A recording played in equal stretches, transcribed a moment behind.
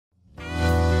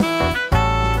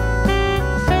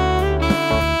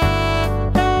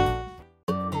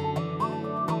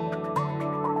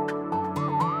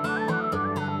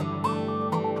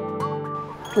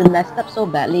We messed up so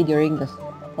badly during the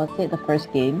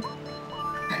first game.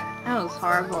 That was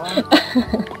horrible.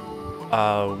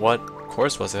 What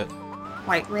course was it?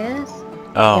 White Wiz.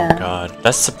 Oh Yeah. god,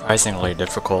 that's surprisingly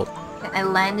difficult.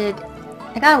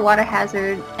 I got a water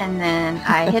hazard, and then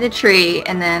I hit a tree,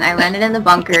 and then I landed in the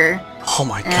bunker, Oh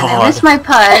my and I missed god. my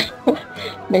putt.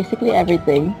 Basically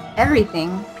everything.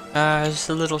 Everything. Just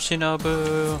a little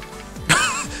Shinobu.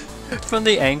 From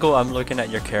the angle I'm looking at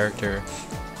your character,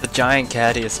 the giant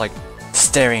caddy is like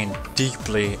staring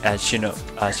deeply at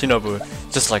Shinobu,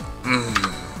 just like,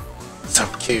 so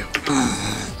cute.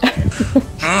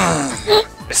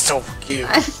 It's so cute.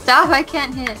 Stop! I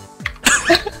can't hit.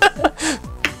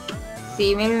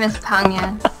 See, maybe Miss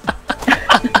Pangya.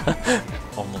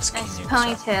 Almost Nice king.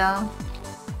 ponytail.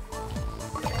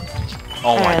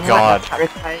 Oh my And god. what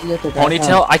require you to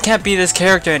Ponytail? I can't be this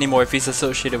character anymore if he's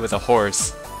associated with a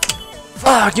horse.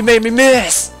 Fuck, you made me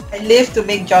miss! I live to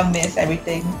make John miss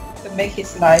everything. To make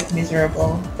his life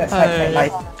miserable. That's like my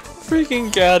life.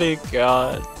 Freaking Gaddy,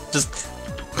 god. Just,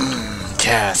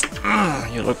 Cass,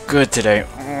 you look good today.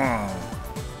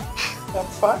 The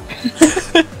fuck?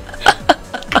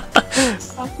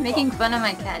 Stop making fun of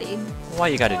my caddy. Why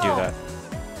you gotta do that?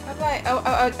 I'm like,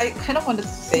 I kind of wanted to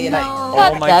say like, No.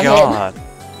 Oh my damn it. god.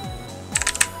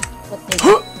 What they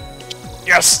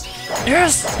Yes!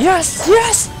 Yes! Yes!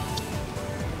 Yes!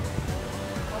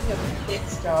 on your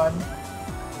tits, John.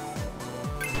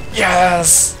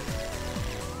 Yes!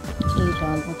 Okay,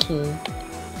 John, okay.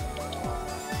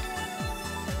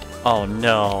 Oh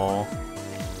no.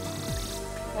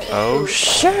 Oh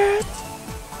shit!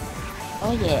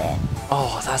 Oh yeah.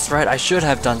 Oh, that's right, I should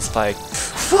have done Spike.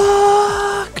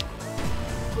 Fuck!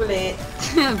 Too late.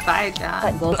 Bye, John.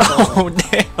 That goes Oh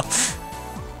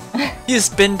damn! You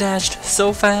spin dashed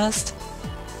so fast.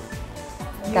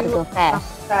 Gotta You go are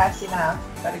fast. Fast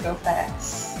enough. Gotta go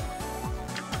fast.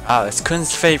 Ah, it's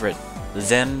Kun's favorite,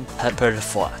 Zen Pepper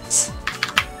Flats.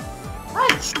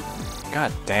 What?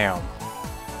 God damn.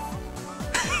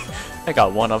 I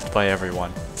got one-upped by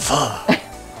everyone. Fuck.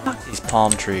 Fuck these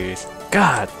palm trees.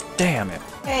 God damn it.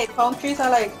 Hey, palm trees are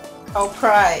like our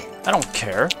pride. I don't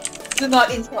care. Do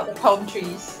not insult the palm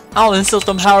trees. I'll insult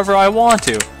them however I want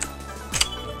to.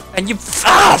 And you.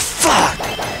 Ah,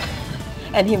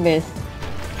 fuck! And he missed.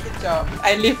 Good job.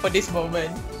 I live for this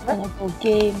moment. Wonderful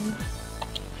game.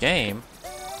 Game?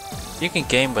 You can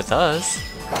game with us.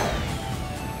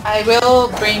 I will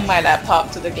bring my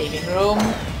laptop to the gaming room,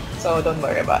 so don't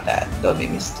worry about that. Don't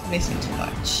miss me too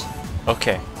much.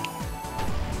 Okay.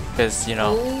 Because, you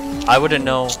know, I wouldn't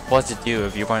know what to do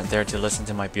if you weren't there to listen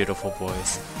to my beautiful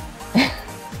voice.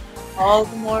 All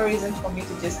the more reason for me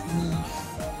to just leave.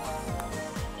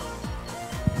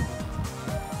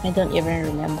 I don't even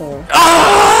remember.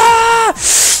 Ah!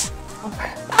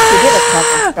 You did a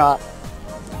cover shot.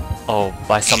 Oh,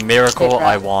 by some miracle,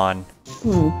 I won.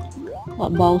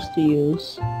 What balls to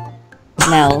use?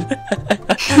 Nell.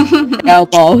 Nell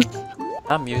balls.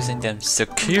 I'm using them This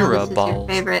Sakura is your balls.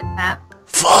 favorite map.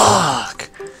 Fuck!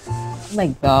 Oh my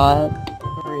god.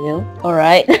 For real?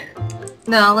 Alright.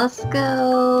 No, let's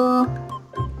go.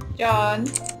 John,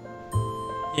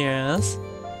 Yes?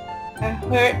 I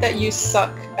heard that you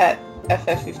suck at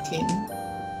FF15.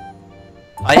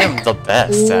 I am the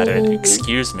best at it, Ooh.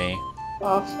 excuse me.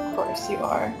 Of course you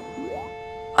are.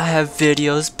 I have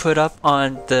videos put up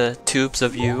on the tubes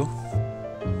of you.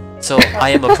 So I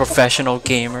am a professional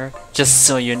gamer, just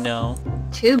so you know.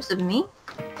 Tubes of me?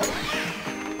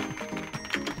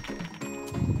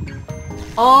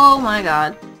 Oh my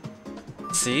god.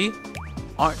 See?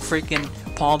 Aren't freaking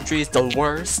palm trees the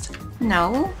worst?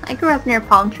 No, I grew up near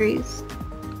palm trees.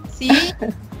 See?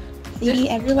 See,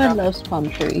 everyone loves palm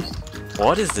trees.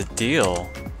 What is the deal?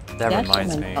 That That's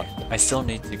reminds my me. outfit. I still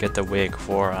need to get the wig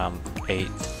for 8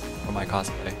 for my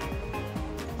cosplay.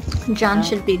 John No.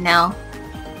 should be Nell.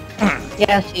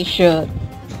 Yes, he should.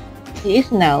 He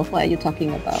is now. What are you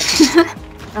talking about?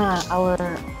 Our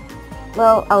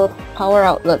power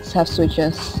outlets have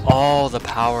switches. Oh, the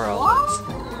power outlets.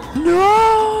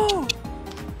 No!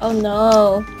 Oh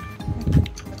no.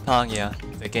 Pangya,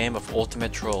 the game of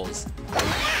ultimate trolls.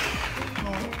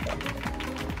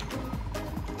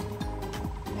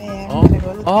 Man, Oh, I go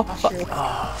to the oh, mushroom.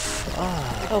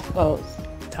 So close.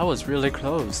 That was really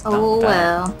close. Oh Not bad.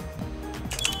 well.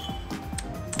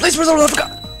 Please, for the love of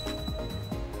God!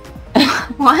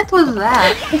 What was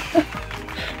that?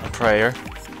 A prayer.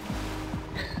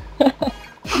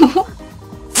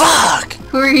 Fuck!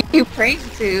 Who are you praying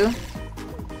to?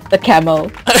 The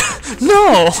camel.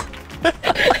 No!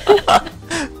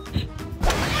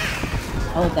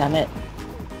 Oh damn it.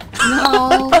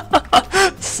 No.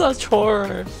 Such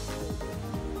horror.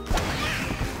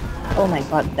 Oh my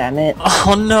god, damn it.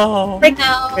 Oh no!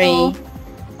 Three.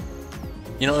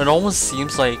 You know, it almost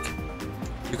seems like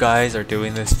you guys are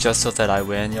doing this just so that I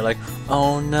win. You're like,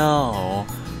 oh no,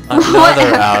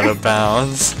 another out of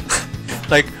bounds.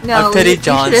 Like, No, I pity you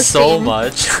John should've so seen-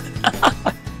 much.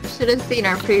 Should have seen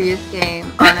our previous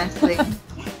game, honestly.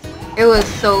 It was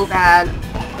so bad.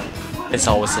 It's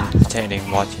always entertaining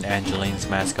watching Angeline's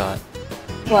mascot.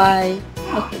 Why?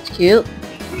 Oh, it's cute.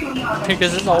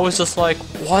 Because it's always just like,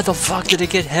 why the fuck did it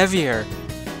get heavier?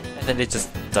 And then it just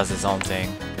does its own thing.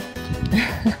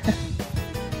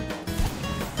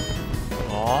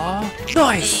 Aw,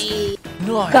 nice!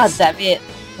 Nice! God damn it.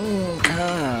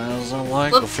 Cause I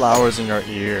like the flowers in your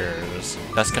ears.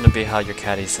 That's gonna be how your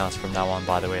caddy sounds from now on,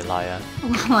 by the way, Laya.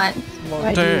 What?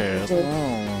 Why do you do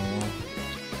this?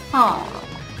 Oh,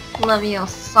 love you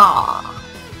saw.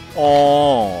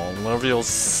 Oh, love your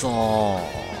song.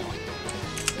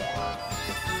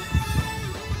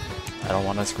 I don't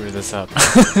want to screw this up.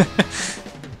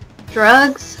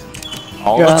 Drugs?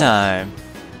 All the time.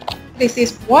 This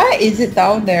is why is it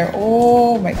down there?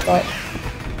 Oh my god.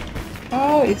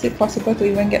 How is it possible to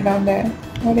even get down there?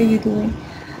 What are you doing?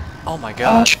 Oh my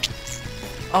god.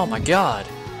 Oh my god.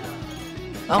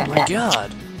 Oh my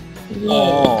god.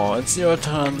 Oh, it's your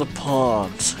turn to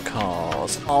punt,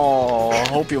 cause. Oh,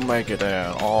 hope you make it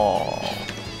in. Oh.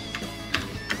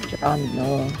 John,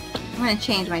 no. I'm gonna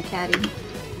change my caddy.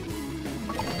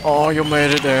 Oh, you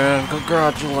made it in.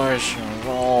 Congratulations.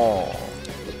 Oh.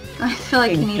 I feel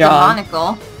like he Hey, needs John. a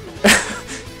monocle.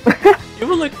 You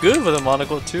would look good with a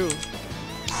monocle too.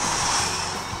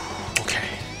 Okay.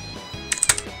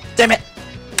 Damn it!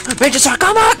 Ventus,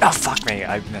 come on! Oh fuck me,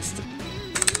 I missed it.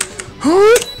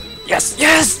 Yes,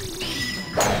 yes!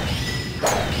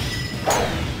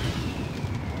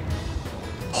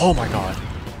 Oh my god.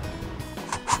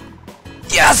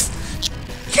 Yes!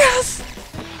 Yes!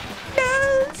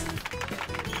 Yes!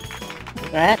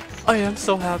 Congrats. I am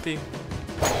so happy.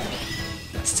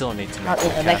 Still need to make Not in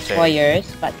the a next cafe. 4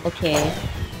 years, but okay.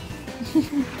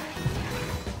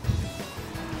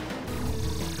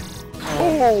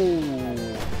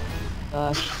 Oh!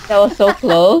 Gosh, that was so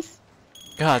close.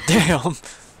 God damn!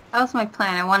 That was my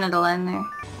plan. I wanted to land there.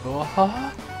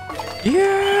 Uh-huh.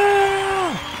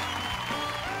 Yeah!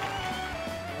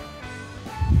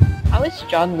 How is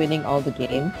John winning all the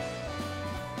games?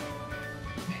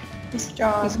 This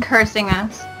job. He's cursing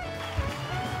us.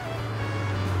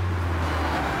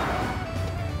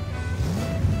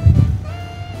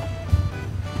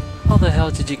 How the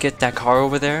hell did you get that car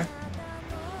over there?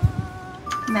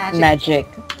 Magic. Magic.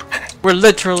 We're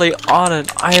literally on an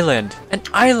island! An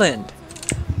island!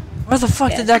 Where the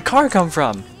fuck did that car come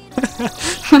from?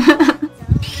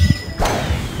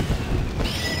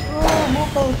 Oh,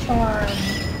 vocal charm.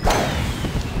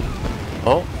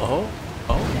 Oh, oh,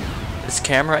 oh. This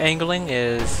camera angling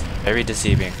is very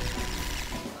deceiving.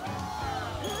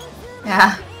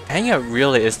 Yeah. Pangya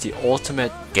really is the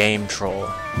ultimate game troll.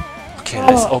 Okay,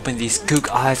 let's open these gook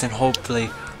eyes and hopefully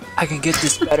I can get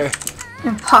this better.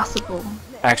 Impossible.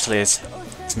 Actually, it's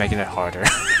making it harder.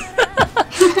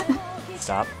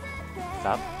 Stop.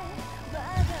 Stop.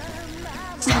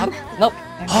 Stop. Nope.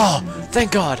 Oh,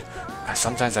 thank God.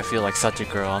 Sometimes I feel like such a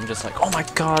girl. I'm just like, oh my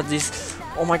god,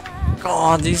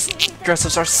 these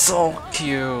dresses are so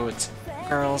cute.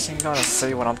 Girls, you gotta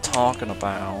see what I'm talking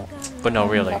about. But no,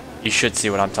 really, you should see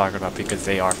what I'm talking about because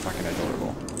they are fucking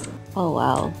adorable. Oh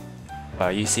wow.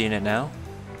 Are you seeing it now?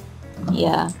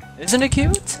 Yeah, Isn't it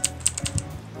cute?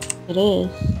 it is.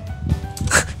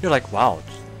 You're like, wow,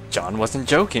 John wasn't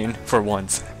joking for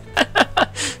once.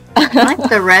 I like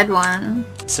the red one.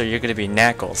 So you're gonna be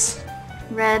Knuckles.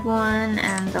 Red one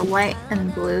and the white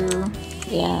and blue.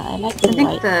 Yeah, I like the I think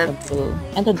white, the the blue,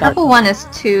 and the dark Purple one is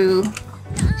too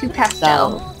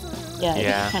pastel. dull. Yeah,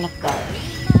 Yeah. it's kind of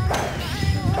dull.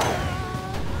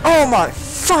 Oh my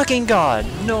fucking god!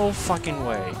 No fucking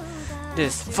way.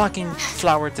 This fucking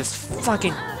flower, this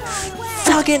fucking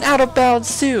out of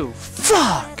bounds too!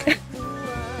 Fuck!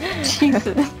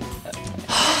 Jesus.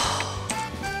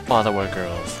 By the way,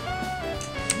 girls,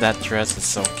 that dress is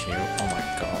so cute. Oh my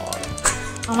god.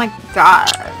 Oh my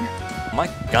god. Oh my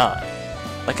god.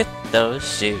 Look at those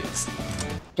shoes.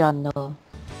 John, no.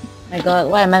 My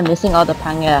god, why am I missing all the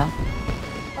Pangya?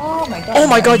 Oh my god. Oh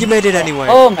my god, you made it anyway!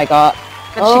 Oh my god.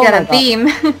 But Oh she got my a god.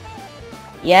 beam.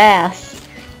 Yes.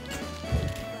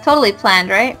 Totally planned,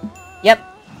 right? Yep.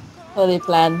 Totally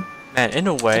planned. Man, in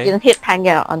a You way, didn't hit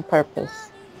Pangya on purpose.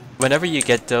 whenever you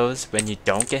get those, when you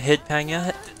don't get hit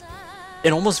Pangya,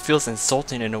 it almost feels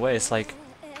insulting in a way. It's like,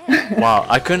 wow,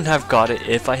 I couldn't have got it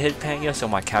if I hit Pangya, so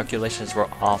my calculations were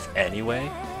off anyway.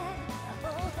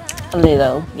 A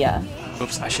little, yeah.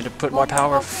 Oops, I should have put more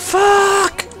power.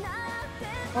 Fuck!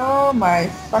 Oh my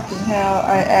fucking hell,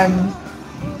 I am...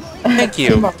 Thank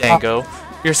you, Dango.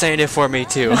 You're saying it for me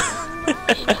too.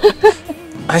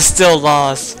 I still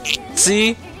lost.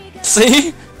 See?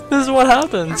 See? This is what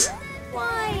happens.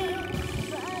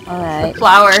 Alright,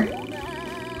 Flower.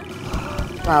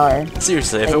 flower.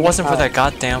 Seriously, if it wasn't for that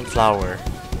goddamn flower.